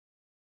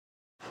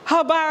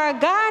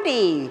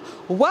Habaragani,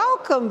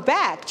 welcome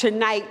back to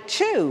night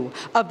 2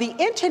 of the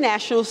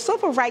International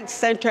Civil Rights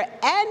Center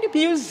and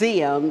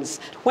Museum's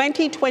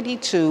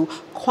 2022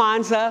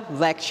 Kwanzaa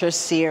Lecture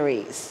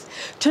Series.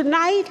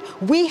 Tonight,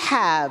 we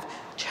have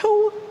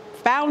 2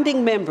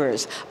 founding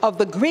members of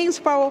the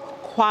Greensboro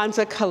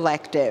Kwanzaa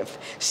Collective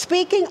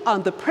speaking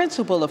on the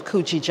principle of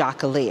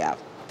Kujichagulia.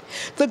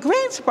 The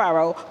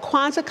Greensboro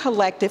Kwanzaa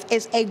Collective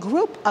is a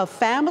group of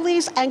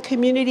families and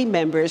community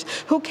members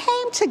who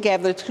came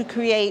together to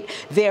create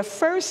their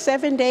first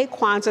 7-day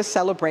Kwanzaa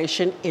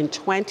celebration in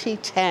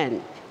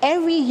 2010.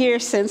 Every year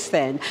since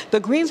then, the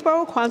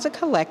Greensboro Kwanzaa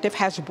Collective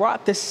has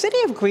brought the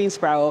city of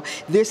Greensboro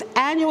this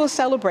annual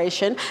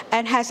celebration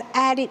and has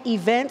added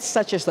events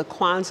such as the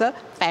Kwanzaa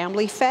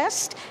Family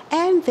Fest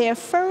and their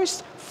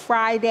first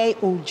Friday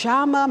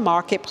Ujamaa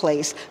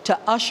Marketplace to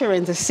usher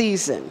in the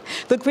season.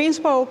 The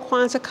Greensboro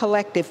Kwanzaa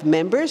Collective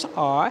members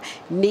are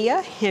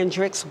Nia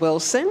Hendricks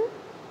Wilson,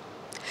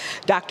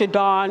 Dr.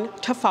 Dawn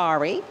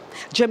Tafari,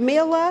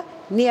 Jamila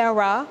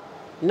Niara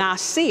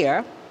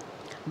Nasir,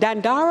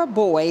 Dandara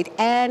Boyd,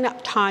 and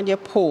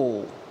Tonya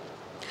Poole.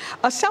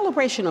 A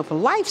celebration of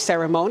life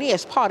ceremony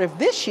is part of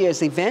this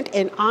year's event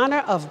in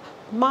honor of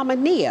Mama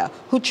Nia,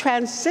 who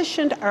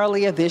transitioned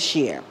earlier this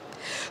year.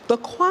 The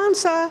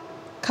Kwanzaa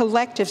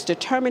Collective's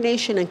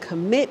determination and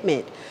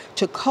commitment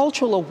to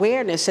cultural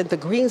awareness in the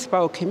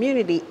Greensboro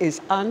community is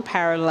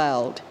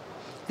unparalleled.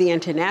 The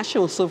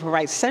International Civil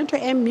Rights Center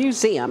and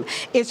Museum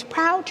is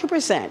proud to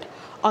present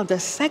on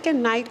the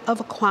second night of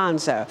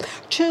Kwanzaa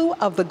 2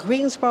 of the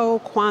Greensboro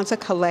Kwanzaa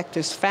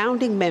Collective's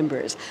founding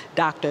members,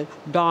 Dr.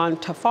 Dawn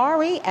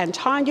Tafari and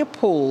Tonya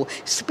Poole,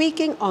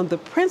 speaking on the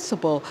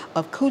principle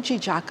of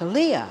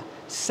Kujichagulia,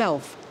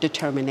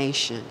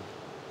 self-determination.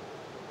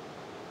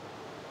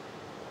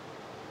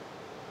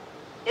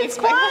 It's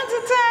Kwanzaa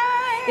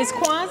time. It's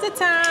Kwanzaa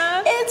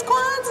time. It's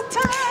Kwanzaa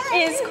time.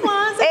 It's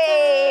Kwanzaa time.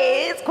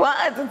 Hey, it's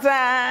Kwanzaa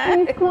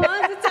time. It's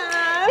Kwanzaa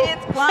time.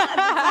 It's Kwanzaa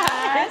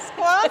time. It's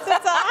Kwanzaa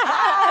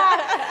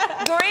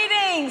time.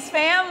 Greetings,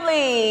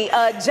 family.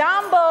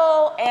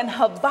 Jambo and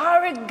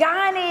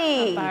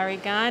Habaragani.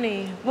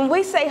 Habaragani. When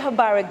we say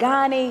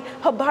Habaragani,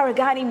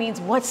 Habaragani means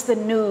what's the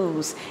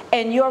news?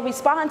 And your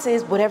response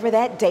is whatever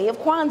that day of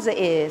Kwanzaa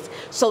is.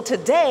 So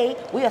today,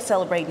 we are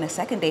celebrating the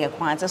second day of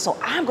Kwanzaa. So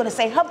I'm going to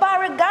say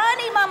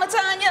Habaragani, Mama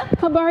Tonya.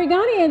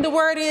 Habaragani, and the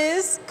word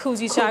is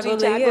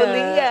Kujichagulia.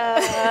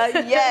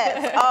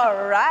 Yes,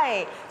 all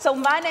right. So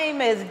my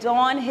name is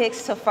Dawn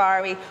Hicks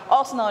Tafari,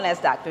 also known as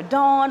Dr.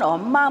 Dawn or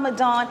Mama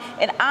Dawn,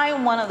 and I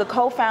am one of the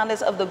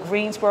co-founders of the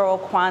Greensboro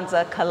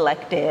Kwanzaa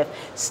Collective.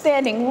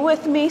 Standing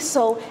with me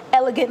so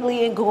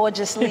elegantly and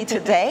gorgeously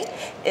today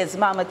is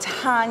Mama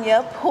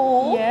Tonya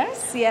Poole.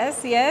 Yes,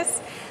 yes,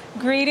 yes.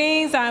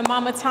 Greetings, I'm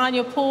Mama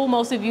Tonya Poole.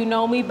 Most of you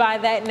know me by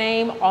that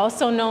name,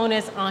 also known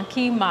as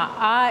Anki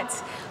Ma'at,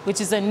 which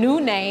is a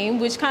new name,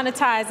 which kind of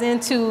ties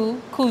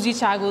into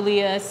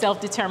Kujichagulia,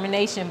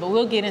 self-determination, but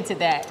we'll get into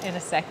that in a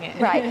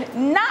second. Right.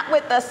 Not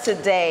with us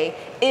today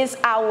is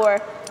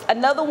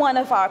another one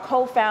of our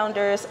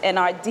co-founders and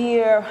our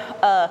dear,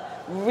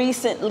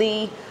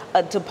 recently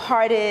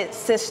departed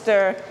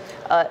sister,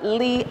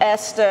 Lee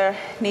Esther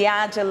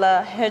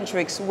Niangela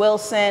Hendricks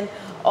Wilson,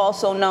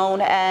 also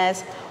known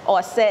as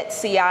Oset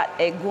Siat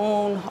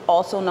Egun,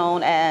 also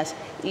known as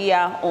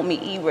Iya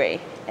Omi Ire.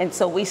 And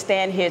so we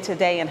stand here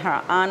today in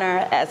her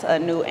honor as a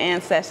new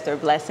ancestor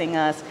blessing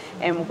us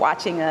and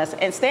watching us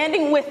and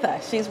standing with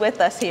us. She's with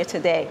us here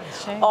today.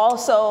 Sure.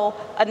 Also,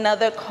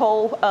 another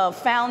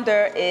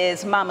co-founder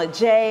is Mama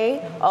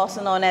J,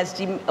 also known as,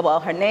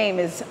 her name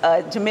is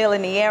Jamila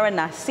Niara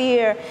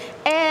Nasir,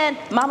 and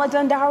Mama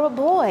Dandara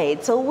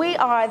Boyd. So we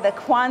are the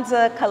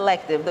Kwanzaa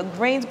Collective, the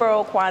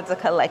Greensboro Kwanzaa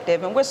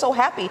Collective, and we're so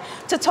happy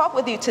to talk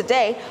with you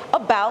today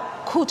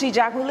about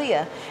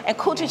Kujichagulia. And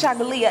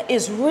Kujichagulia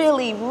is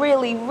really,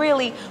 really,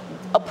 really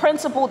a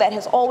principle that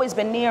has always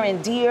been near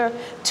and dear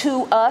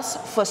to us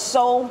for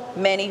so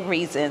many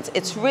reasons.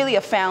 It's really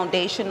a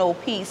foundational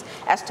piece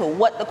as to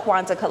what the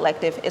Kwanzaa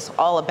Collective is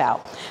all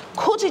about.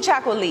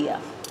 Kujichagulia.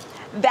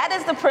 That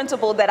is the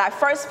principle that I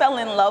first fell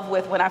in love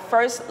with when I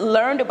first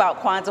learned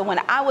about Kwanzaa when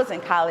I was in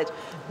college.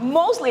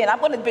 Mostly, and I'm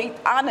going to be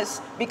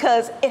honest,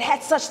 because it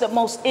had such the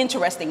most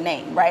interesting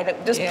name,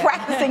 right? Just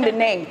practicing the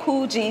name,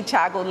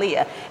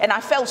 Kujichagulia. And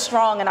I felt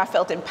strong and I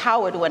felt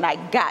empowered when I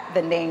got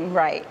the name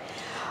right.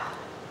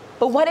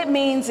 But what it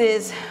means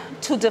is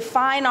to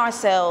define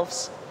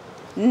ourselves,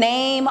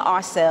 name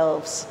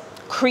ourselves,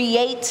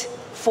 create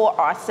for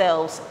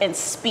ourselves, and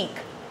speak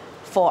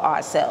for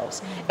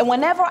ourselves. And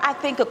whenever I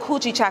think of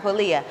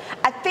Kujichagulia,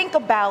 I think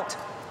about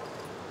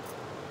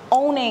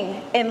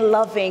owning and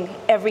loving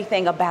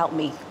everything about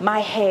me. My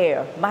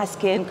hair, my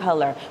skin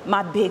color,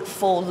 my big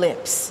full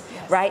lips,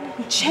 right?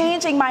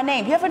 Changing my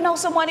name. You ever know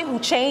somebody who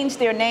changed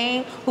their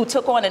name, who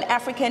took on an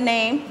African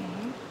name?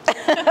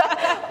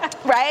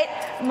 right?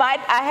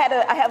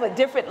 I have a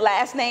different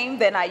last name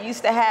than I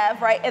used to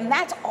have, right? And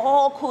that's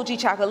all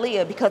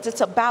Kujichagulia, because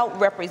it's about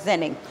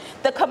representing.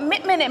 The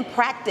commitment and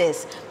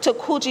practice to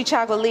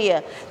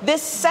Kujichagulia,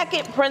 this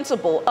second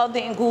principle of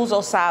the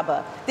Nguzo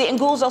Saba. The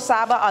Nguzo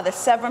Saba are the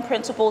 7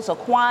 principles of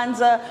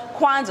Kwanzaa.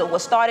 Kwanzaa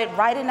was started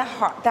right in the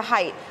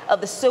height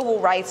of the civil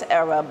rights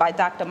era by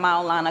Dr.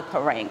 Maulana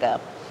Karenga.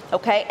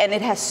 Okay, and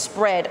it has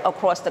spread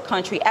across the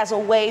country as a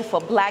way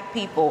for Black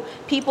people,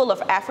 people of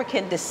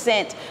African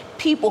descent,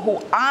 people who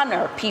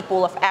honor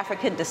people of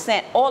African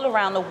descent all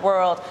around the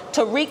world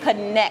to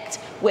reconnect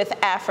with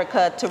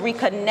Africa, to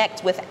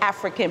reconnect with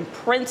African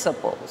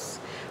principles,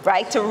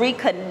 right? To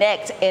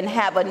reconnect and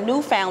have a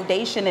new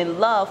foundation in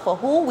love for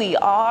who we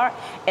are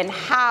and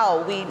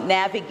how we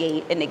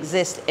navigate and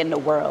exist in the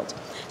world.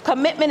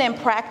 Commitment and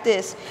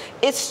practice,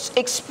 it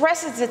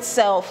expresses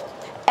itself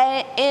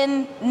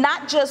in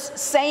not just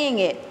saying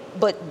it,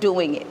 but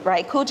doing it,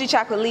 right?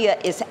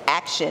 Kujichagulia is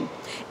action.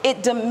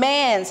 It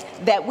demands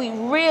that we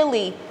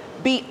really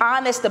be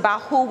honest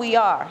about who we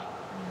are.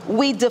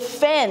 We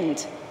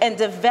defend and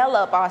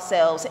develop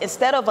ourselves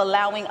instead of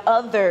allowing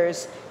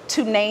others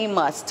to name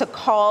us, to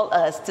call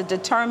us, to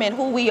determine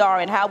who we are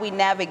and how we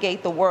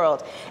navigate the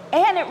world.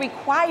 And it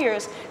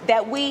requires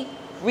that we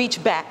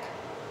reach back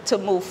to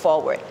move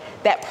forward.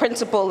 That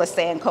principle of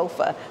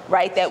Sankofa,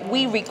 right? That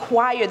we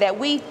require, that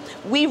we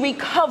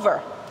recover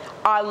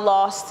our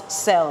lost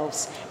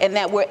selves, and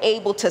that we're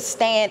able to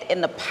stand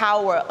in the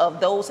power of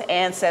those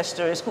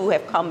ancestors who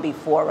have come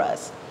before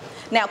us.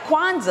 Now,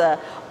 Kwanzaa,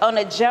 on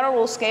a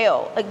general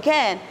scale,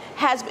 again,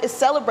 is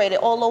celebrated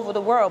all over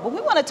the world, but we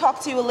want to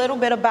talk to you a little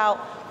bit about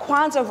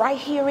Kwanzaa right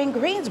here in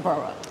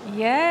Greensboro.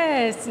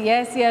 Yes,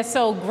 yes, yes.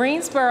 So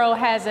Greensboro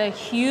has a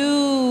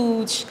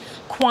huge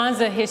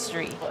Kwanzaa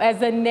history.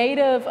 As a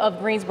native of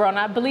Greensboro, and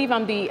I believe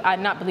I'm the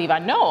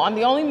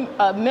only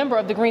member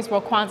of the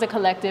Greensboro Kwanzaa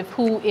Collective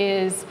who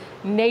is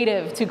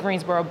native to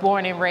Greensboro,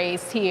 born and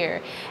raised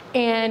here.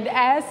 And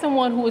as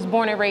someone who was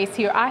born and raised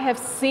here, I have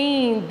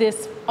seen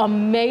this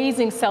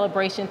amazing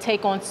celebration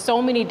take on so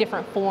many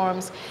different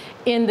forms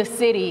in the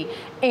city.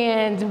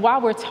 And while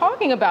we're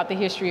talking about the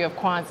history of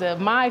Kwanzaa,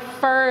 my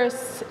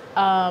first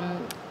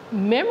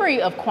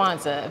memory of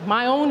Kwanzaa,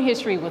 my own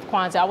history with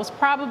Kwanzaa, I was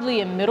probably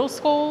in middle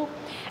school,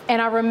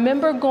 and I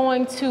remember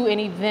going to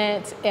an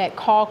event at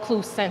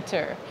Call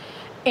Center,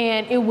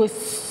 and it was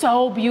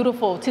so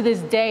beautiful. To this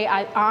day,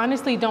 I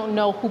honestly don't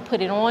know who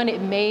put it on.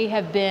 It may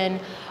have been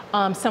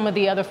some of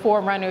the other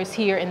forerunners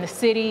here in the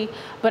city,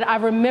 but I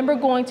remember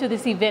going to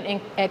this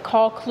event at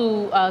Call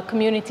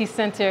Community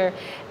Center,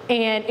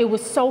 and it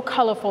was so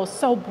colorful,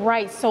 so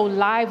bright, so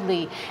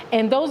lively.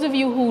 And those of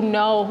you who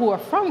know, who are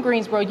from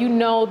Greensboro, you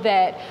know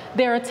that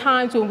there are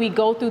times when we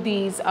go through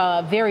these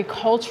very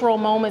cultural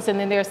moments, and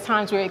then there's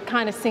times where it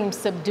kind of seems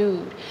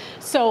subdued.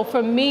 So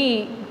for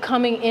me,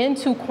 coming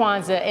into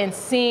Kwanzaa and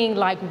seeing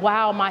like,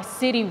 wow, my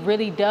city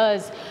really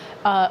does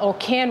or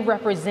can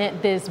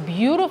represent this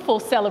beautiful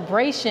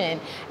celebration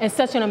in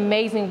such an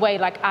amazing way.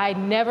 Like, I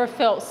never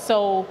felt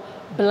so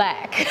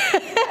Black.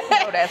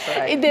 Oh, that's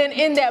right. And then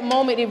in that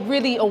moment, it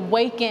really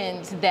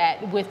awakened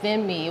that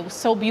within me. It was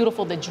so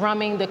beautiful, the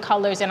drumming, the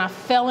colors, and I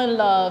fell in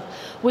love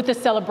with the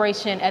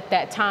celebration at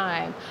that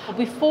time.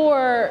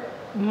 Before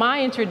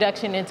my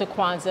introduction into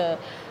Kwanzaa,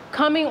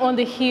 coming on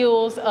the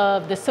heels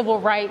of the civil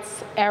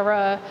rights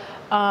era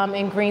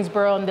in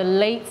Greensboro in the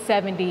late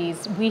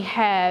 70s, we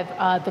have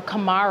the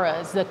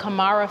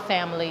Kamara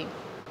family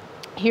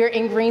here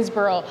in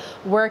Greensboro,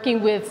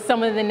 working with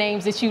some of the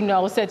names that you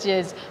know, such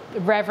as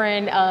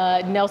Reverend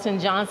Nelson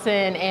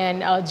Johnson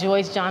and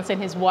Joyce Johnson,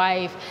 his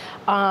wife,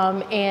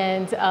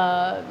 and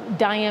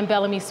Diane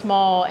Bellamy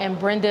Small and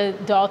Brenda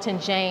Dalton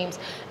James.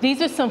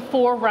 These are some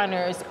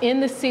forerunners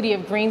in the city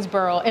of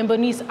Greensboro, and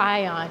Bernice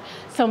Ion,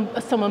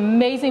 some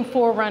amazing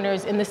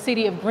forerunners in the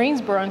city of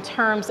Greensboro in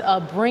terms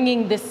of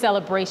bringing this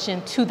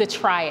celebration to the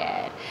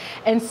triad.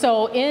 And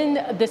so in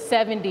the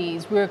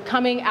 70s, we're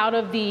coming out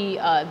of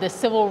the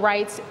civil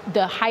rights,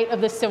 the height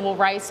of the civil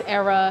rights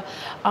era.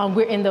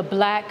 We're in the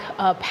Black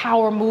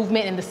power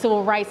movement, and the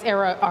civil rights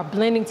era are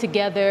blending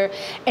together.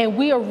 And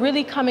we are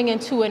really coming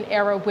into an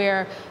era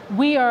where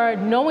we are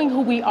knowing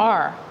who we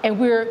are, and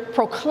we're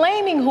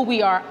proclaiming who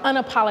we are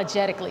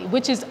unapologetically,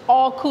 which is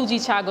all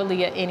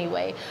Kujichagulia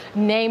anyway,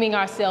 naming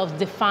ourselves,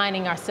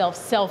 defining ourselves,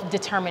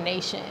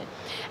 self-determination.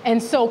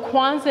 And so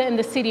Kwanzaa in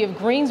the city of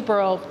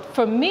Greensboro,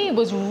 for me,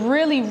 was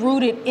really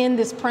rooted in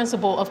this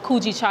principle of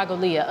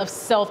Kujichagulia, of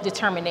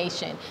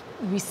self-determination.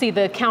 We see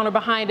the counter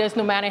behind us,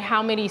 no matter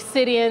how many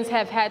sit-ins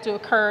have had to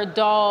occur,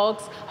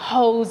 dogs,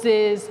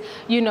 hoses,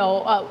 you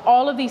know,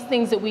 all of these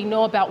things that we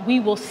know about, we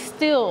will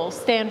still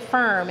stand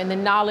firm in the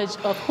knowledge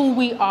of who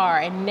we are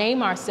and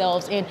name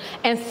ourselves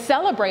and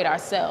celebrate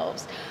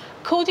ourselves.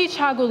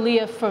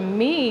 Kujichagulia for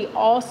me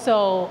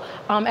also,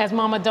 as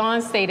Mama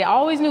Dawn stated, I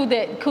always knew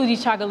that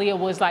Kujichagulia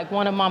was like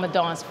one of Mama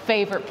Dawn's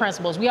favorite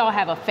principles. We all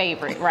have a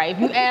favorite, right? If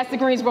you ask the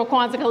Greensboro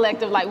Kwanzaa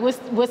Collective, like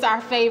what's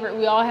our favorite,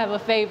 we all have a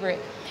favorite.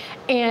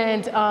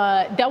 And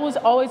that was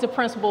always a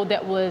principle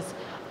that was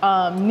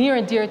near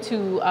and dear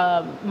to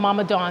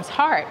Mama Dawn's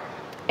heart.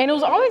 And it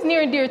was always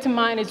near and dear to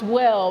mine as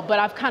well, but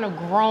I've kind of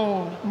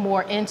grown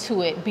more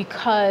into it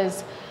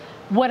because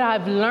what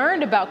I've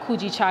learned about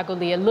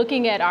Kujichagulia,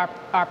 looking at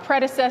our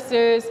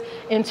predecessors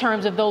in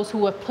terms of those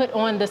who have put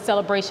on the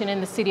celebration in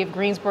the city of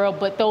Greensboro,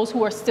 but those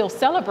who are still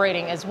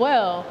celebrating as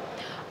well,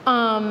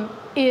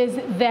 is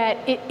that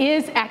it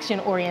is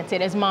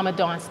action-oriented, as Mama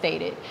Dawn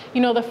stated.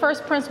 You know, the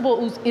first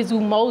principle is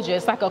umoja.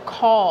 It's like a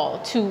call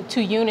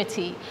to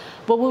unity.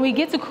 But when we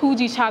get to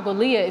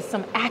Kujichagulia, it's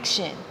some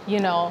action, you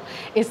know.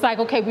 It's like,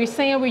 okay, we're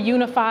saying we're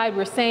unified,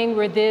 we're saying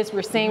we're this,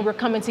 we're saying we're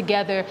coming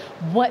together.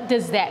 What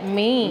does that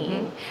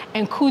mean?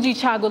 And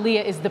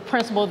Kujichagulia is the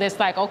principle that's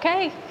like,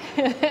 okay,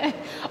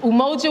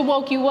 umoja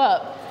woke you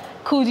up.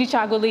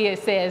 Kujichagulia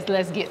says,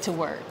 let's get to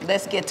work.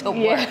 Let's get to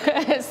work.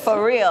 Yes.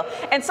 For real.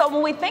 And so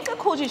when we think of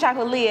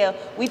Kujichagulia,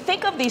 we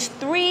think of these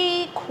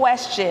 3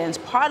 questions,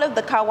 part of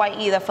the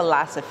Kawaida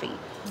philosophy.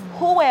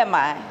 Who am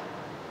I?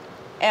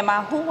 Am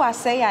I who I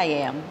say I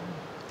am?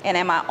 And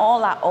am I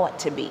all I ought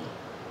to be?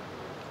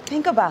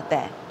 Think about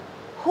that.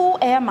 Who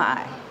am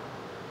I?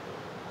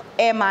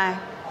 Am I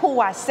who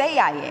I say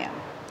I am?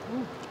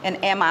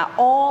 And am I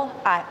all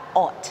I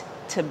ought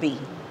to be?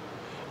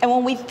 And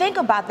when we think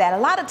about that, a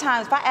lot of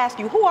times if I ask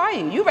you, who are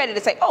you? You're ready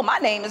to say, oh, my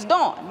name is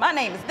Dawn. My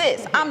name is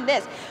this. I'm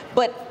this.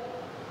 But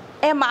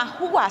am I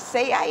who I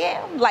say I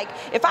am? Like,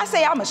 if I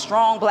say I'm a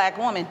strong Black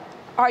woman,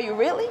 are you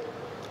really?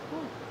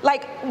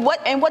 Like,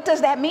 what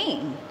does that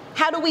mean?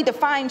 How do we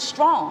define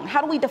strong?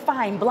 How do we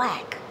define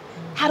Black?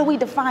 How do we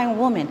define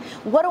woman?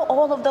 What are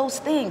all of those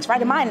things,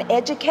 right? Am I an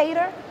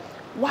educator?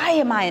 Why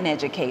am I an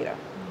educator?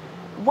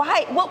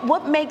 Why?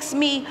 What makes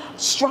me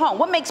strong?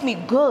 What makes me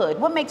good?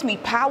 What makes me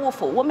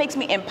powerful? What makes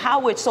me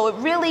empowered? So it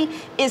really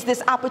is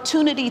this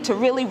opportunity to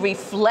really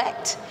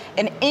reflect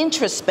and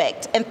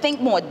introspect and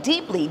think more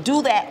deeply,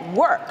 do that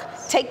work,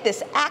 take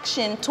this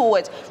action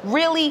towards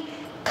really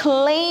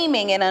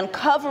claiming and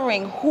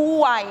uncovering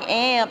who I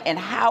am and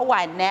how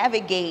I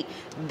navigate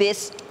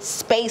this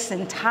space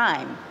and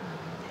time.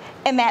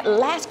 And that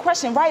last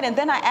question, right? And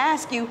then I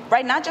ask you,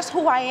 right, not just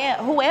who I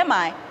am, who am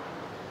I?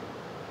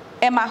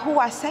 Am I who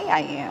I say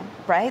I am,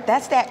 right?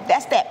 That's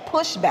that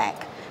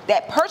pushback,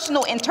 that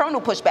personal internal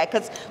pushback,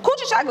 because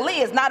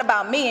Kujichagulia is not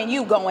about me and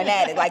you going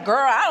at it. Like, girl,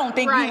 I don't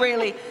think you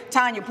really,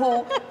 Tonya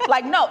Poole.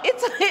 Like, no,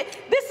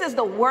 this is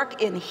the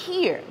work in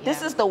here. Yeah.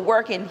 This is the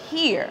work in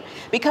here.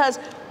 Because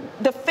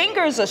the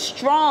fingers are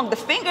strong. The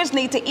fingers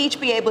need to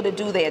each be able to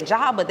do their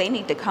job, but they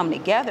need to come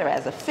together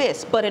as a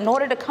fist. But in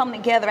order to come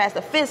together as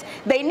a fist,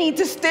 they need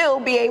to still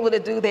be able to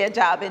do their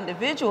job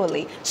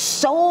individually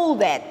so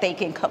that they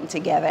can come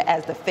together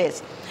as the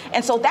fist.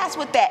 And so that's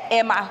what that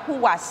am I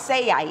who I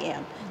say I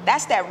am.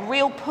 That's that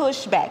real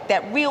pushback,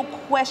 that real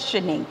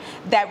questioning,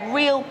 that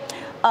real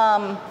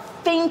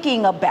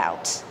thinking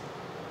about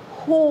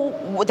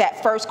that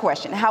first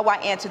question, how I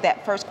answer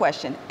that first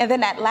question. And then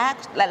that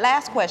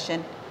last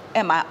question,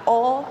 am I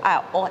all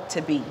I ought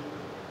to be?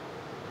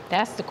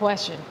 That's the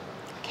question.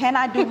 Can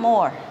I do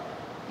more?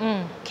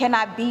 Can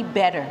I be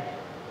better?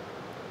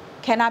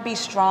 Can I be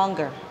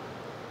stronger?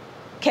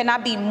 Can I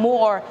be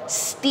more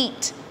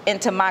steeped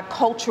into my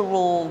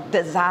cultural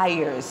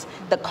desires,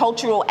 the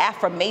cultural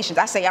affirmations?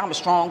 I say I'm a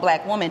strong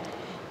Black woman.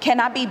 Can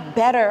I be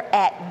better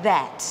at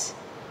that?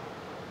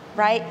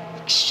 Right?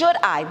 Should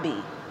I be?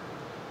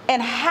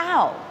 And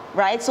how?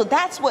 Right? So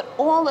that's what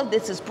all of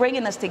this is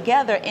bringing us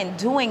together in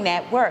doing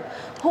that work.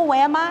 Who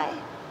am I?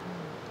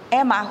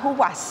 Am I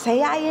who I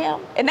say I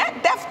am? And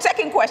that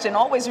second question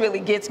always really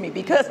gets me,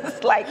 because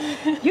it's like,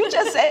 you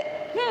just said,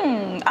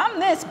 I'm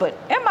this, but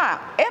am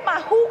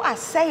I who I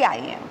say I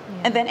am?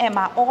 And then am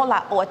I all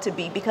I ought to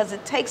be? Because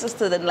it takes us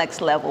to the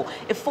next level.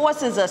 It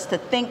forces us to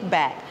think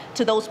back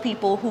to those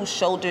people whose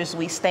shoulders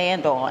we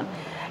stand on.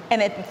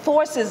 And it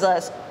forces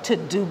us to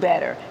do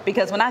better.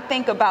 Because when I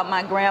think about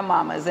my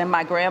grandmamas and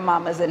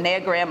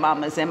their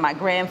grandmamas and my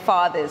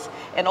grandfathers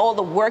and all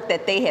the work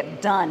that they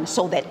have done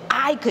so that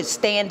I could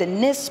stand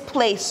in this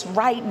place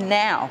right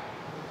now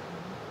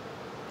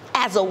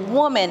as a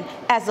woman,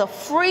 as a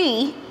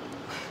free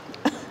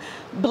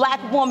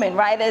Black woman,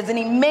 right? As an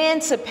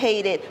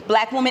emancipated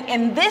Black woman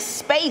in this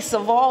space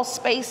of all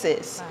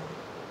spaces.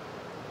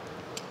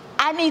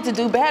 I need to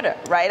do better,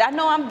 right? I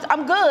know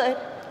I'm good.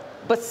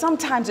 But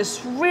sometimes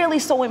it's really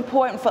so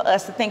important for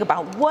us to think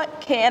about,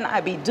 what can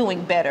I be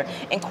doing better?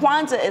 And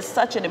Kwanzaa is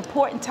such an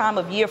important time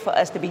of year for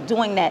us to be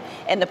doing that.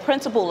 And the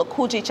principle of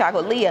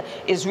Kujichagulia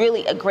is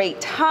really a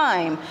great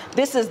time.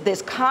 This is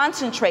this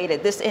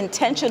concentrated, this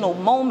intentional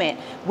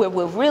moment where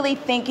we're really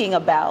thinking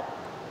about,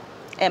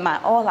 am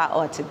I all I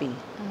ought to be?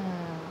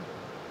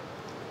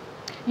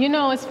 You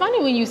know, it's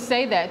funny when you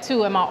say that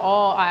too, am I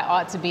all I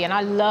ought to be? And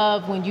I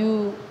love when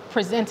you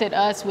presented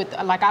us with,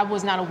 like, I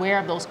was not aware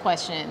of those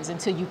questions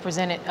until you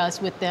presented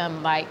us with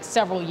them like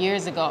several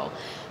years ago.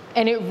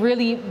 And it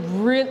really,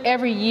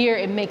 every year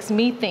it makes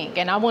me think.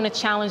 And I want to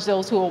challenge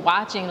those who are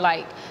watching,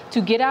 like, to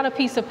get out a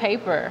piece of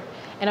paper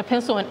and a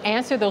pencil and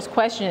answer those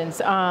questions.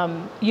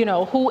 You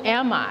know, who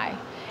am I?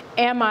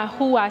 Am I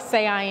who I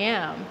say I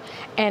am?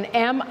 And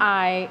am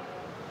I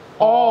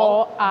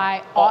all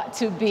I ought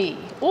to be.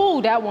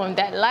 Ooh,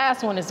 that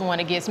last one is the one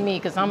that gets me,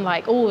 because I'm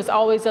like, ooh, it's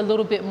always a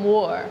little bit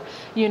more,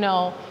 you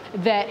know,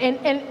 that,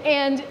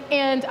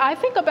 and I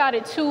think about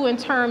it too in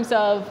terms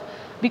of,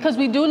 because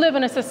we do live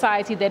in a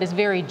society that is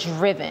very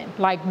driven.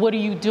 Like, what are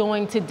you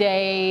doing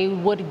today?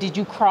 What did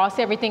you cross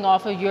everything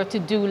off of your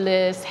to-do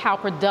list? How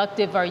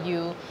productive are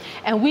you?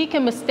 And we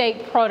can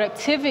mistake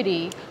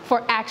productivity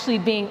for actually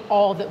being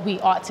all that we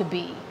ought to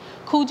be.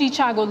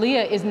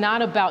 Kujichagulia is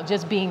not about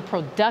just being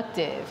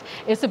productive.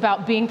 It's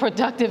about being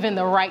productive in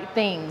the right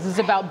things. It's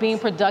about being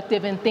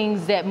productive in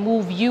things that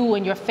move you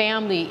and your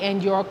family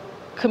and your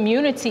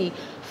community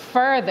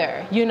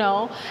further, you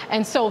know?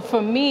 And so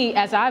for me,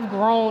 as I've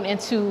grown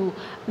into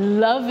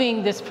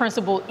loving this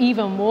principle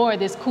even more,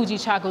 this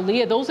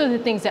Kujichagulia, those are the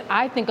things that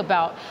I think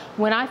about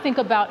when I think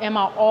about, am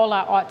I all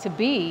I ought to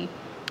be?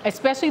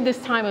 Especially this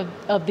time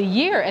of the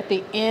year, at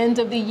the end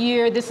of the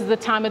year, this is the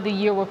time of the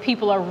year where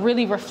people are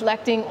really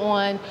reflecting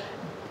on,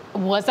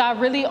 was I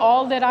really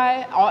all that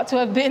I ought to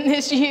have been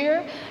this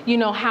year? You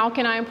know, how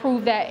can I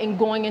improve that in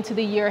going into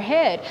the year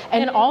ahead?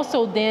 And it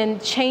also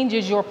then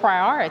changes your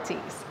priorities.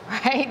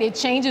 Right? It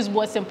changes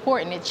what's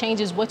important. It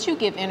changes what you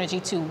give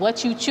energy to,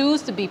 what you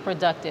choose to be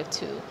productive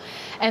to.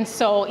 And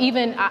so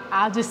even,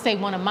 I'll just say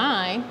one of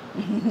mine.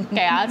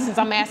 Okay, since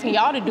I'm asking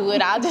y'all to do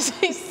it, I'll just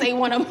say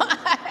one of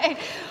mine.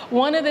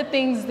 One of the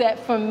things that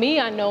for me,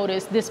 I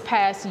noticed this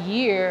past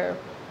year,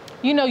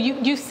 you know,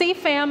 you see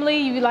family,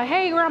 you be like,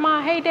 hey,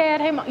 grandma, hey, dad,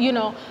 hey, mom, you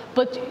know,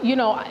 but, you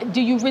know, do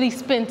you really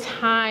spend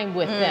time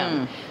with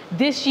them?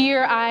 This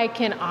year, I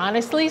can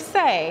honestly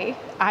say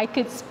I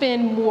could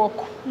spend more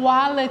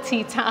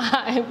quality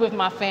time with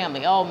my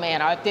family. Oh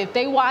man, if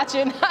they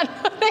watching, I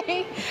know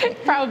they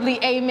probably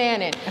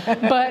amening.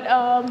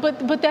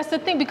 But that's the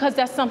thing, because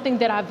that's something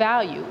that I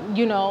value,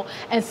 you know,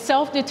 and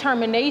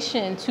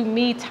self-determination to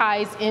me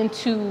ties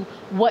into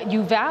what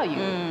you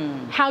value.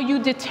 How you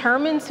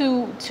determine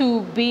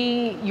to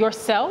be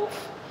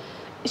yourself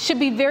should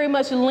be very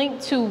much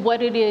linked to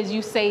what it is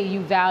you say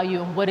you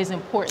value and what is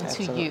important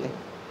to you.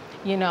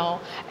 You know,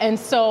 and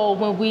so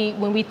when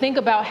we think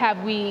about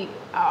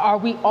are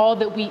we all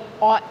that we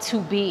ought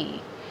to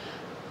be?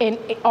 In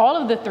all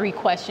of the three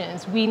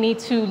questions, we need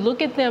to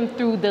look at them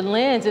through the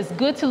lens. It's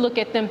good to look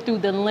at them through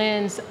the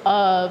lens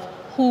of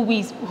who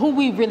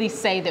we really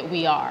say that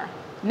we are.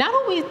 Not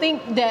who we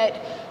think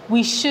that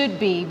we should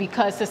be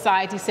because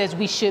society says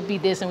we should be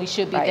this and we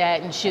should be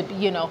that and should be,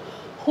 you know,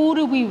 who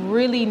do we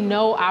really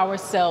know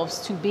ourselves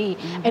to be?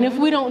 And if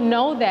we don't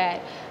know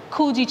that,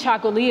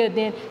 Kujichagulia,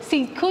 then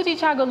see,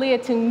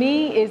 Kujichagulia to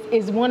me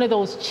is one of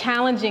those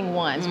challenging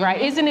ones,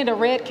 right? Isn't it a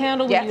red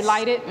candle when you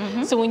light it?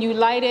 So when you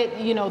light it,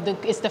 you know,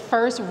 it's the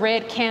first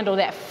red candle,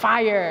 that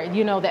fire,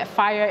 you know, that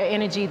fire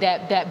energy,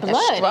 that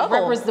blood, it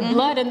represents the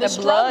blood and the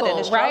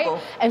struggle,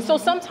 right? And so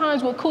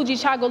sometimes with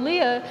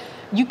Kujichagulia,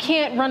 you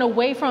can't run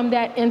away from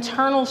that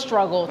internal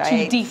struggle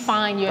to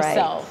define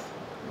yourself,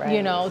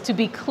 you know, to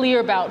be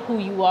clear about who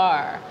you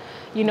are.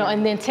 You know,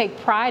 and then take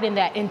pride in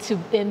that, and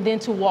then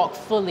to walk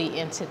fully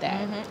into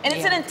that. And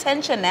it's an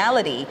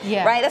intentionality,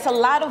 right? That's a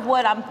lot of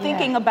what I'm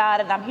thinking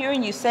about, and I'm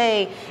hearing you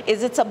say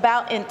is it's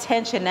about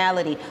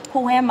intentionality.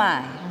 Who am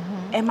I?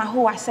 Am I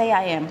who I say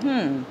I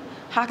am?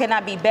 How can I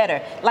be better?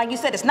 Like you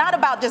said, it's not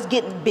about just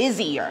getting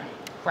busier.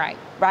 Right?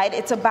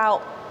 It's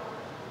about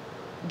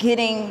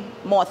getting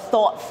more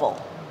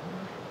thoughtful.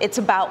 It's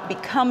about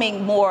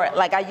becoming more,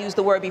 like I used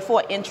the word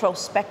before,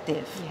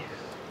 introspective.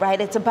 Right?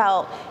 It's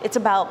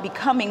about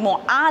becoming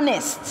more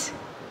honest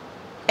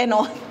and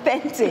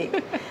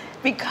authentic.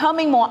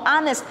 Becoming more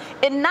honest,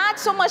 and not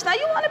so much, now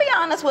you want to be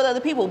honest with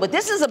other people, but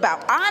this is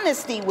about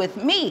honesty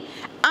with me.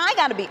 I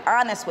got to be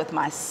honest with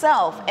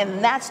myself,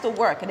 and that's the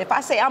work. And if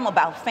I say I'm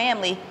about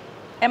family,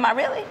 am I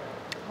really?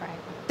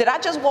 Did I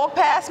just walk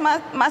past my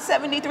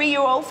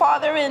 73-year-old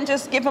father and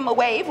just give him a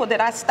wave, or did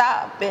I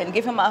stop and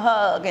give him a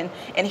hug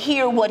and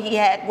hear what he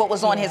had, what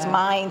was on his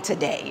mind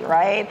today,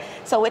 right?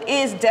 So it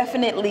is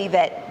definitely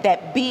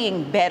that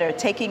being better,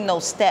 taking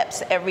those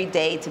steps every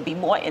day to be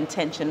more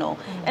intentional.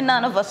 And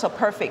none of us are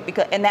perfect,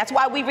 and that's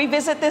why we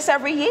revisit this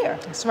every year.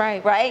 That's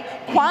right. Right?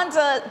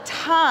 Kwanzaa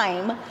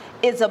time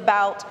is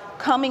about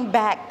coming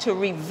back to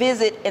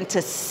revisit and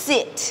to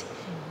sit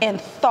in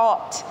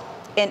thought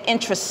and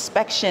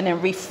introspection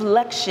and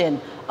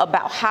reflection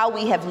about how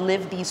we have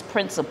lived these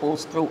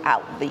principles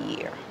throughout the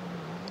year.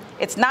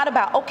 It's not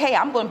about, okay,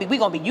 we're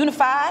gonna be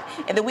unified,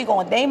 and then we're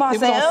gonna name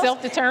ourselves, we're gonna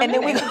self-determine, and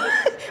then we're gonna,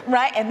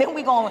 right, and then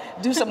we're gonna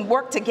do some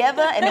work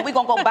together, and then we're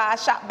gonna go buy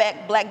shop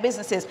back black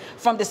businesses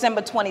from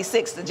December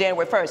 26th to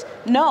January 1st.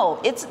 No,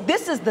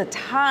 this is the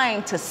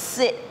time to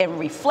sit and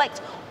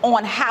reflect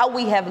on how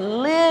we have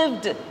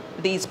lived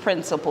these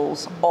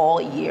principles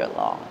all year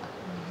long,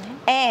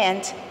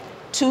 and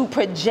to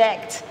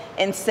project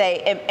and say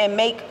and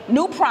make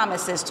new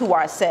promises to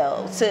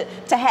ourselves,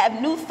 to have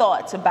new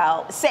thoughts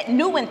about, set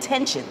new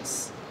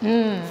intentions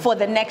for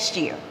the next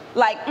year.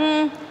 Like,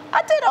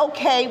 I did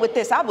okay with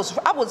this. I was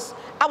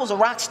a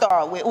rock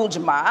star with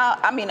Ujima.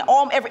 I mean,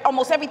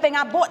 almost everything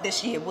I bought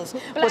this year was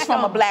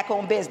from a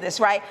black-owned business,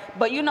 right?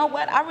 But you know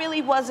what? I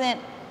really wasn't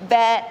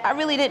that I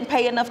really didn't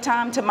pay enough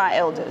time to my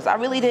elders. I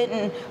really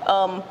didn't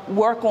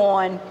work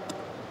on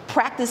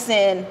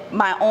practicing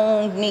my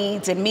own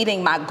needs and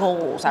meeting my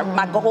goals.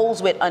 My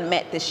goals were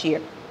unmet this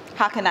year.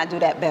 How can I do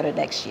that better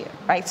next year,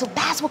 right? So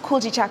that's what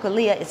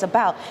Kujichagulia is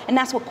about, and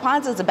that's what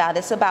Kwanzaa is about.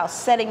 It's about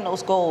setting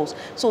those goals.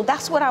 So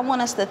that's what I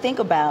want us to think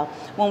about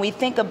when we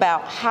think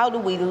about how do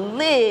we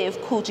live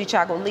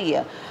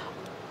Kujichagulia.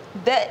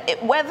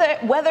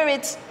 Whether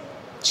it's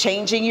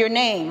changing your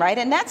name, right?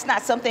 And that's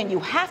not something you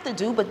have to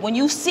do, but when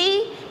you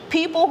see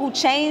people who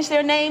change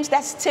their names,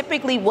 that's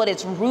typically what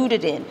it's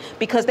rooted in,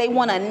 because they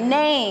want a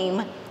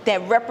name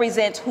that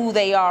represents who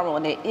they are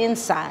on the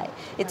inside.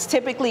 It's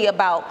typically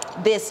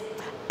about this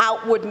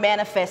outward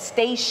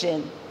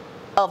manifestation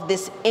of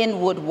this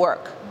inward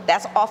work.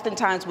 That's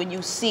oftentimes when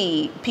you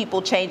see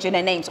people changing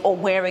their names or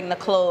wearing the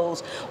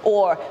clothes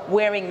or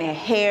wearing their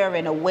hair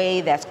in a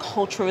way that's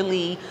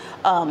culturally,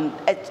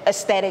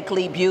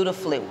 aesthetically,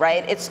 beautifully,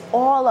 right? It's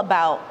all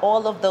about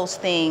all of those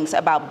things,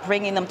 about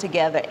bringing them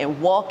together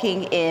and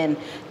walking in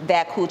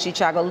that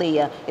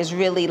Kujichagulia is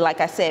really,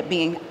 like I said,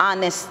 being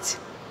honest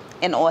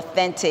and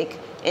authentic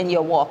in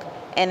your walk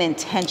and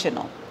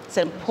intentional. It's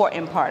an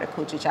important part of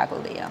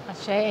Kujichagulia.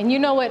 And you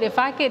know what? If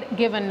I could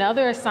give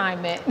another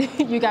assignment,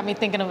 you got me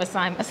thinking of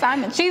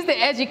assignments. She's the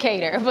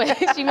educator, but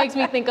she makes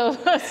me think of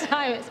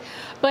assignments.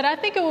 But I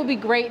think it would be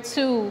great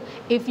too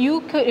if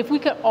we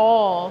could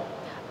all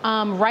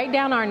write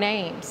down our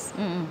names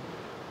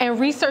and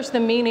research the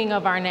meaning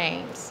of our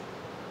names.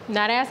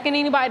 Not asking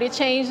anybody to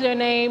change their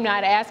name,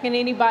 not asking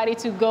anybody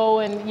to go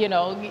and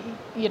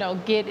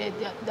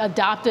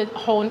adopt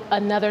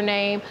another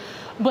name.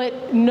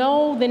 But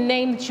know the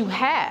name that you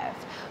have,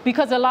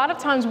 because a lot of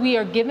times we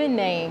are given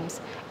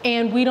names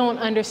and we don't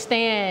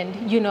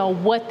understand,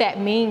 what that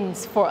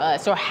means for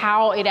us or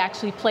how it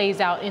actually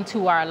plays out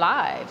into our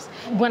lives.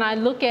 When I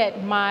look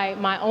at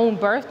my own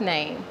birth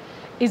name,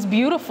 it's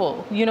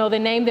beautiful. The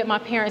name that my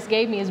parents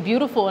gave me is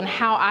beautiful, and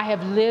how I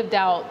have lived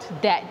out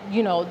that,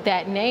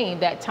 that name,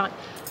 that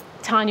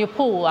Tonya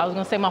Poole. I was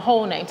gonna say my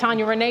whole name,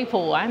 Tonya Renee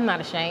Poole. I'm not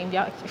ashamed,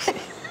 y'all.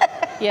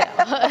 Yeah.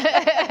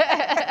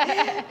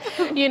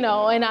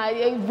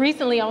 And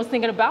recently I was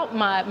thinking about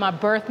my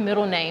birth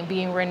middle name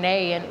being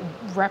Renee and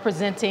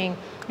representing,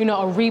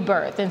 a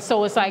rebirth. And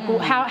so it's like,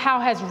 how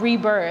has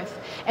rebirth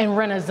and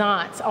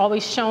renaissance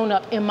always shown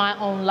up in my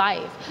own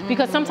life?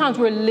 Because sometimes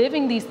we're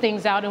living these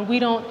things out and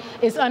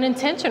it's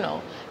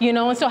unintentional,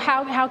 and so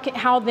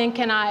how then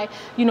can I,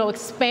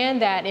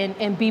 expand that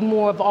and be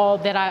more of all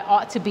that I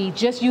ought to be,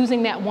 just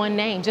using that one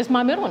name, just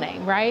my middle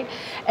name, right?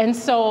 And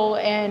so,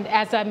 and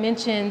as I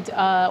mentioned,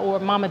 or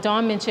Mama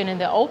Dawn mentioned in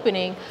the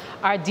opening,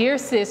 our dear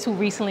sis who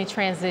recently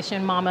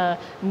transitioned, Mama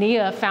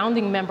Nia,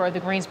 founding member of the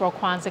Greensboro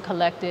Kwanzaa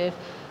Collective,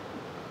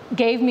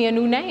 gave me a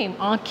new name,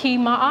 Anki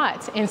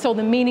Ma'at. And so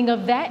the meaning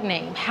of that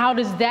name, how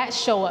does that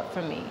show up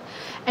for me?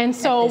 And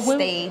so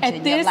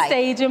at this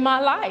stage in my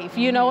life,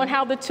 and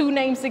how the two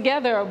names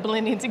together are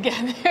blending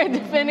together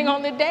depending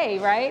on the day,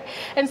 right?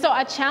 And so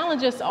I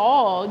challenge us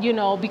all,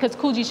 because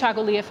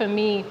Kujichagulia for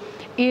me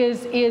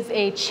is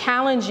a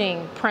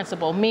challenging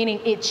principle, meaning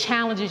it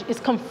challenges,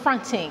 it's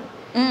confronting.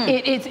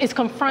 It's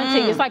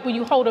confronting. It's like when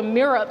you hold a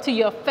mirror up to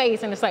your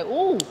face and it's like,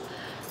 ooh,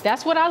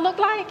 that's what I look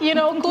like.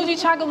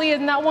 Kujichagulia is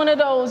not one of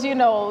those,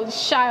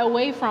 shy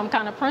away from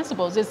kind of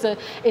principles. It's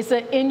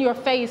a in your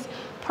face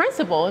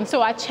principle. And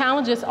so I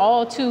challenge us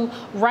all to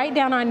write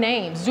down our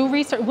names, do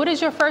research. What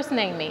does your first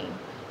name mean?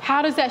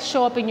 How does that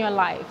show up in your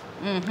life?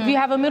 If you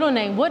have a middle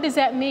name, what does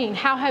that mean?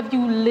 How have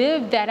you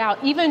lived that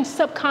out, even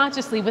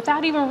subconsciously,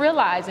 without even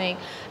realizing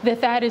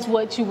that is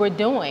what you were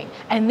doing?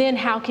 And then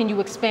how can you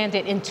expand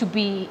it into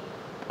be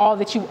all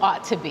that you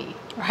ought to be,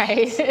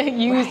 right?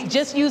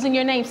 Just using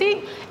your name.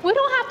 See, we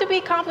don't have to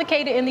be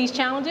complicated in these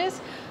challenges.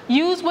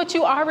 Use what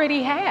you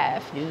already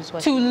have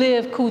to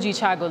live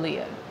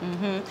Kujichagulia.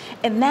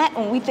 And that,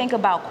 when we think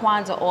about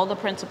Kwanzaa, all the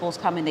principles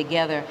coming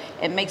together,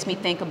 it makes me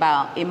think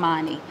about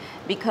Imani,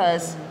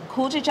 because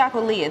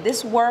Kujichagulia,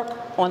 this work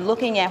on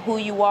looking at who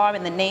you are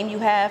and the name you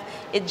have,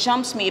 it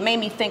made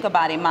me think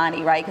about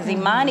Imani, right? Because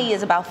Imani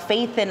is about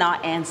faith in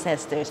our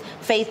ancestors,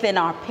 faith in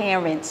our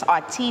parents,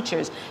 our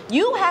teachers.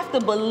 You have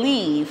to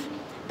believe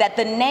that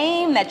the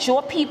name that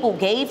your people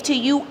gave to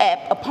you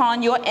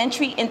upon your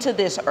entry into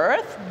this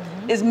earth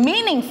is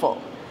meaningful.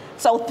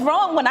 So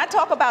when I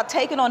talk about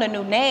taking on a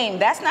new name,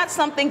 that's not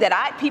something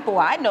that people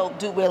I know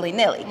do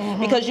willy-nilly,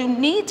 because you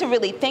need to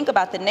really think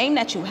about the name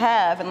that you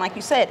have. And like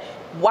you said,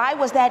 why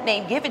was that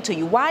name given to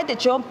you? Why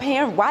did your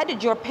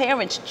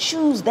parents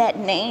choose that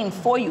name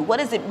for you? What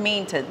does it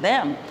mean to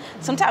them?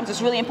 Sometimes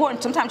it's really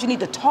important. Sometimes you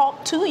need to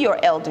talk to your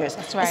elders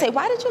and say,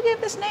 why did you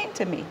give this name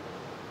to me?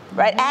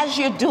 Right? As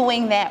you're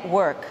doing that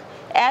work.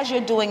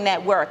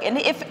 And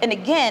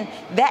again,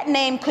 that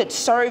name could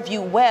serve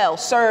you well,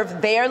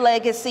 serve their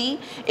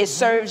legacy. It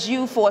serves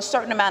you for a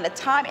certain amount of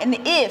time. And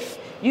if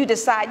You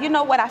decide, you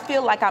know what, I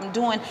feel like I'm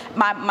doing,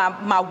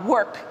 my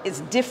work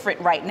is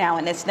different right now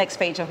in this next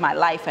phase of my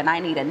life, and I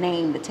need a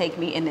name to take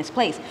me in this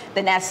place,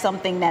 then that's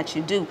something that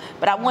you do.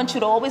 But I want you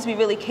to always be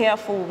really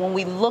careful when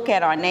we look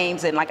at our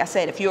names. And like I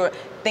said, if you're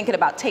thinking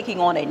about taking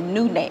on a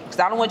new name, because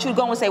I don't want you to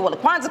go and say, well, the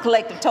Kwanzaa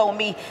Collective told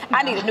me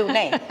I need a new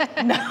name.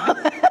 No.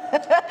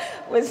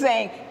 We're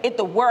saying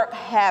the work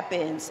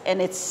happens,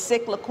 and it's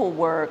cyclical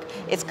work,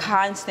 it's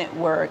constant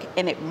work,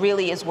 and it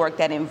really is work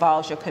that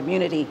involves your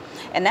community.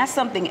 And that's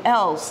something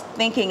else,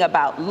 thinking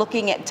about,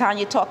 looking at,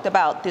 Tonya talked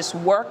about this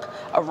work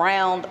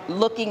around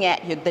looking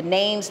at the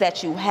names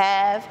that you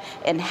have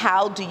and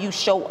how do you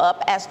show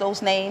up as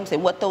those names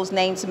and what those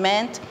names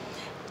meant.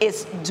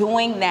 It's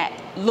doing that,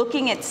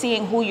 looking at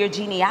seeing who your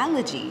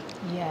genealogy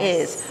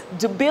is,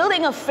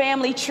 building a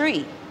family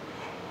tree.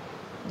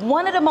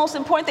 One of the most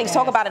important things,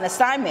 talk about an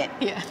assignment.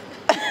 Yeah.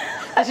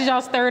 This is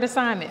y'all's third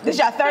assignment. This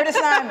is your third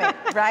assignment,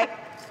 right?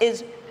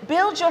 Is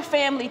build your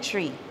family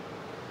tree.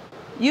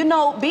 You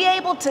know, be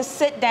able to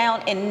sit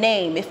down and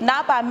name, if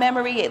not by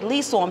memory, at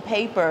least on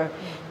paper,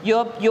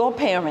 your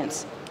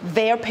parents,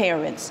 their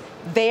parents,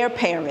 their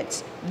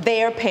parents,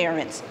 their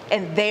parents,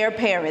 and their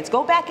parents.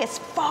 Go back as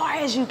far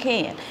as you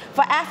can.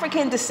 For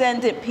African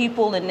descendant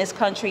people in this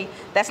country,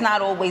 that's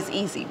not always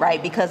easy,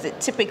 right? Because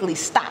it typically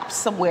stops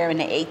somewhere in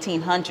the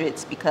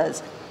 1800s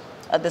because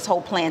of this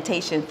whole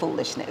plantation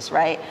foolishness,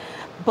 right?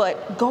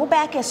 But go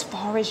back as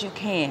far as you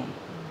can.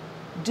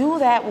 Do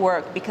that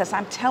work, because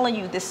I'm telling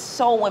you, this is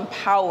so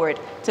empowered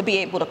to be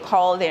able to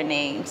call their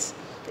names.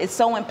 It's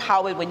so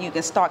empowered when you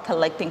can start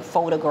collecting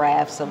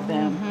photographs of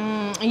them.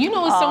 And you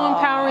know what's so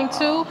empowering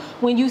too?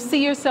 When you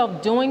see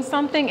yourself doing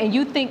something and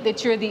you think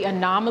that you're the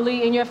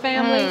anomaly in your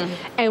family,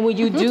 and when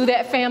you do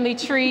that family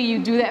tree,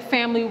 you do that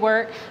family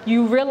work,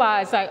 you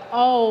realize like,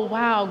 oh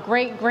wow,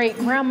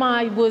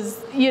 great-great-grandma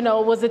was, you know,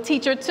 was a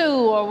teacher too,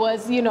 or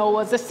was, you know,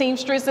 was a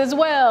seamstress as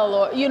well,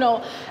 or, you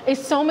know,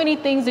 it's so many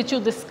things that you'll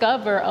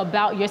discover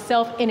about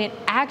yourself, and it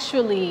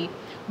actually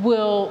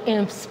will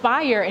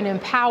inspire and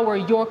empower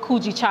your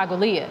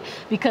Kujichagulia,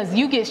 because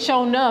you get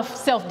shown enough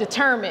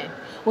self-determined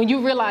when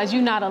you realize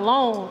you're not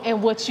alone in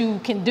what you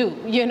can do,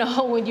 you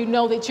know, when you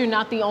know that you're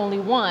not the only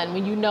one,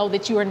 when you know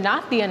that you are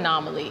not the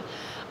anomaly,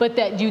 but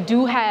that you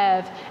do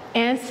have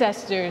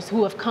ancestors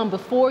who have come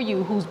before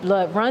you, whose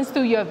blood runs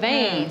through your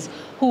veins,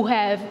 who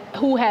have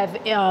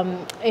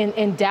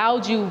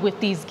endowed you with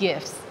these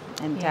gifts.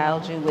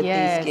 Endowed you with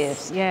these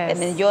gifts. Yes. And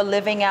then you're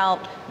living out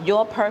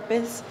your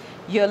purpose,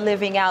 you're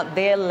living out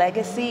their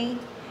legacy,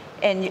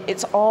 and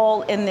it's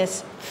all in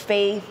this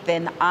faith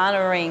and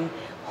honoring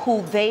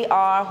who they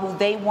are, who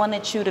they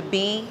wanted you to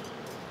be,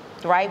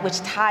 right? Which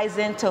ties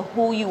into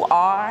who you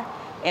are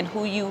and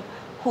who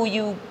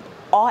you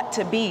ought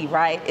to be,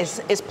 right?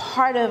 It's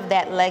part of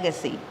that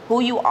legacy.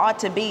 Who you ought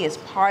to be is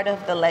part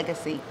of the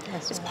legacy.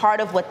 It's part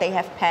of what they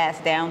have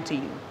passed down to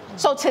you.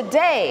 So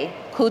today,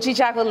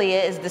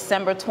 Kujichagulia is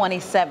December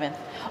 27th.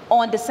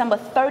 On December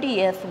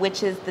 30th,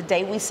 which is the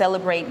day we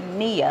celebrate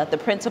Nia, the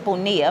principal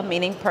Nia,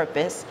 meaning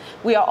purpose,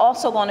 we are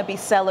also going to be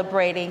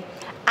celebrating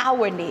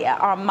our Nia,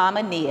 our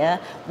Mama Nia,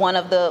 one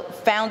of the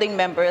founding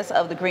members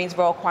of the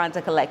Greensboro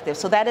Kwanzaa Collective.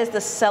 So that is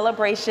the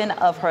celebration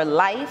of her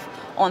life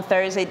on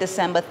Thursday,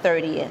 December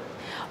 30th.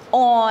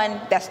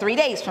 That's 3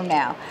 days from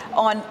now.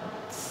 On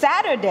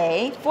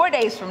Saturday, 4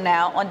 days from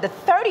now, on the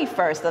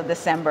 31st of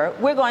December,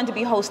 we're going to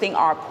be hosting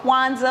our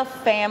Kwanzaa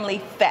Family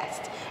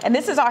Fest. And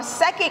this is our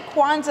second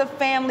Kwanzaa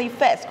Family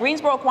Fest.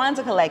 Greensboro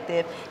Kwanzaa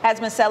Collective has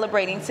been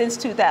celebrating since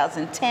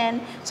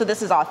 2010, so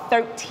this is our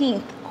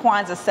 13th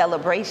Kwanzaa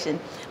celebration.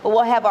 But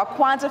we'll have our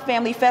Kwanzaa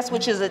Family Fest,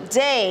 which is a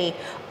day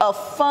of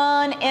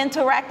fun,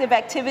 interactive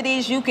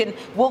activities. You're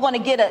going to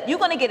get a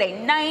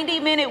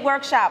 90-minute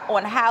workshop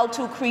on how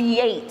to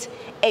create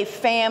a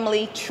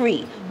family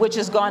tree, which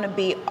is going to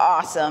be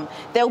awesome.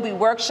 There'll be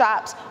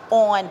workshops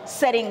on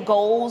setting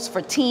goals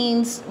for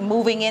teens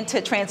moving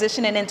into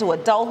transitioning into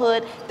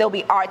adulthood. There'll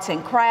be arts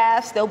and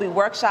crafts. There'll be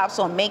workshops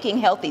on making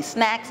healthy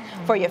snacks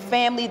for your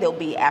family. There'll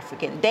be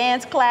African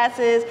dance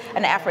classes,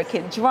 an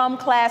African drum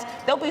class.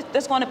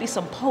 There's going to be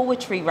some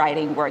poetry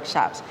writing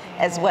workshops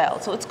as well.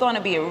 So it's going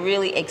to be a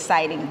really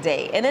exciting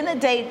day. And then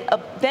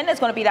then there's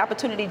going to be the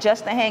opportunity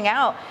just to hang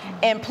out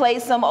and play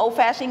some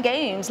old-fashioned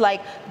games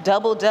like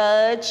double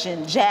dutch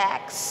and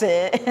jacks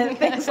and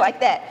things like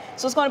that.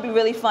 So it's going to be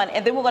really fun.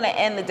 And then we're going to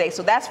end the day.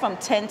 So that's from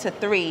 10 to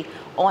 3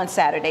 on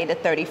Saturday the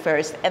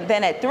 31st. And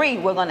then at 3,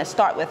 we're going to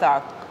start with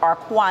our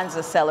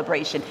Kwanzaa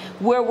celebration,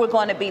 where we're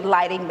going to be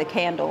lighting the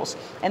candles.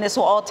 And this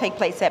will all take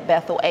place at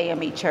Bethel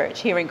AME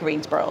Church here in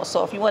Greensboro.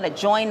 So if you want to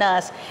join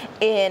us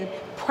in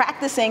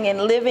practicing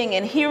and living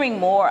and hearing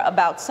more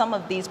about some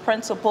of these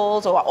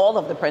principles or all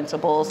of the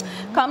principles,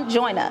 come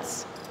join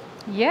us.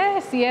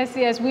 Yes, yes,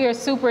 yes. We are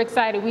super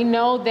excited. We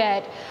know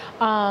that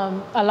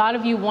a lot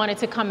of you wanted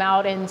to come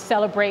out and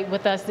celebrate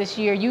with us this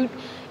year.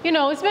 You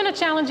know, it's been a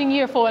challenging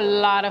year for a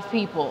lot of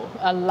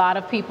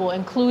people,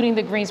 including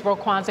the Greensboro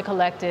Kwanzaa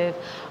Collective.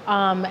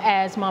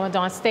 As Mama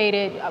Dawn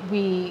stated,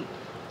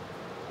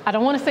 I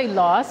don't want to say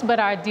lost, but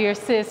our dear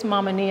sis,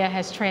 Mama Nia,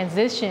 has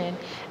transitioned.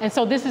 And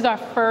so this is our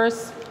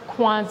first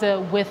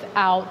Kwanzaa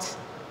without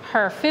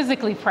her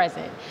physically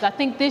present. I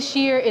think this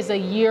year is a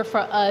year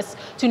for us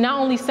to not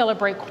only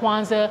celebrate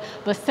Kwanzaa,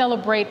 but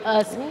celebrate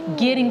us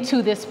getting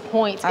to this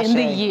point in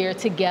the year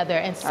together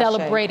and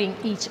celebrating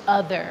each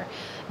other.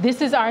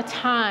 This is our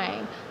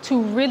time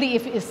to really,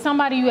 if it's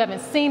somebody you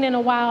haven't seen in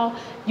a while,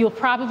 you'll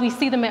probably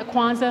see them at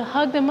Kwanzaa,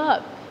 hug them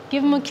up,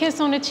 give them a kiss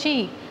on the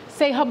cheek,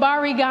 say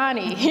habari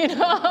gani,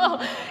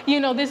 you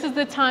know, this is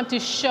the time to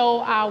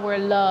show our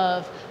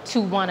love to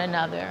one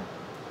another.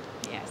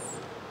 Yes.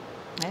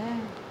 Yeah.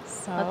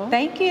 So, well,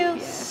 thank you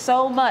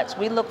so much.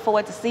 We look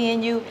forward to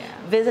seeing you.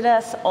 Visit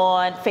us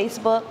on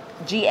Facebook,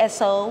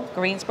 GSO,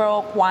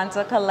 Greensboro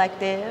Kwanzaa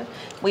Collective.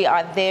 We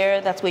are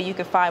there. That's where you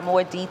can find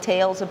more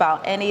details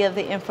about any of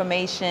the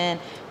information.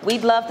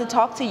 We'd love to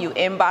talk to you.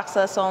 Inbox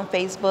us on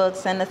Facebook,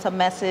 send us a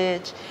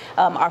message.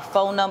 Our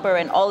phone number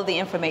and all of the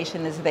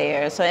information is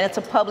there. So, and it's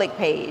a public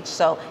page.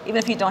 So even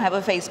if you don't have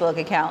a Facebook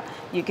account,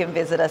 you can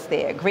visit us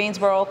there.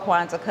 Greensboro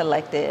Kwanzaa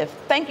Collective.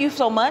 Thank you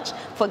so much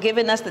for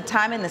giving us the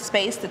time and the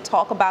space to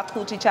talk about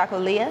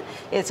Kujichagulia.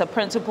 It's a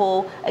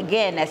principle,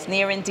 again, that's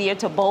near and dear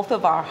to both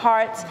of our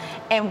hearts.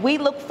 And we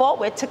look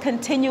forward to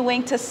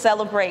continuing to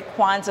celebrate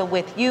Kwanzaa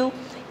with you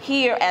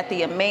here at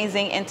the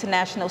amazing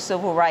International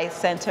Civil Rights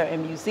Center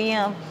and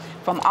Museum.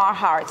 From our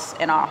hearts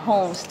and our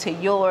homes to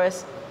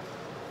yours.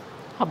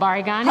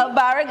 habari gani?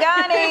 Habari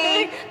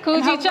gani.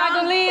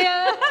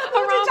 Kujichagulia.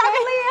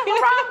 Kujichagulia.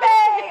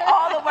 Harambe.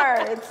 All the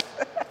words.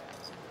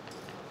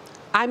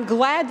 I'm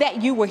glad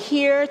that you were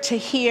here to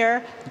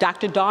hear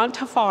Dr.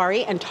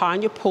 Tafari and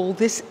Tonya Poole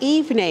this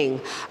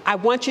evening. I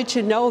want you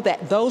to know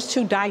that those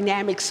two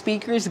dynamic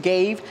speakers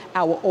gave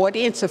our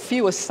audience a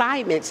few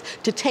assignments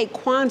to take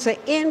Kwanzaa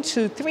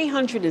into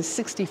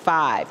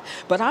 365.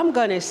 But I'm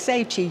going to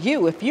say to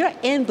you, if you're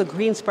in the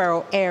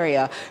Greensboro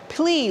area,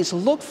 please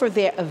look for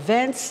their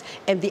events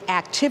and the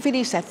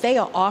activities that they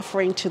are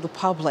offering to the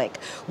public.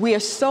 We are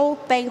so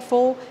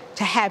thankful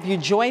to have you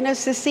join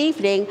us this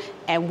evening,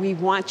 and we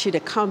want you to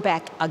come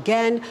back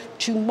again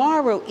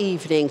tomorrow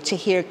evening to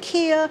hear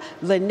Kia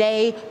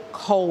Lene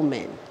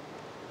Coleman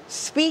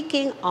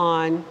speaking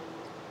on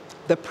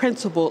the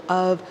principle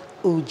of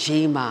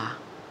Ujima.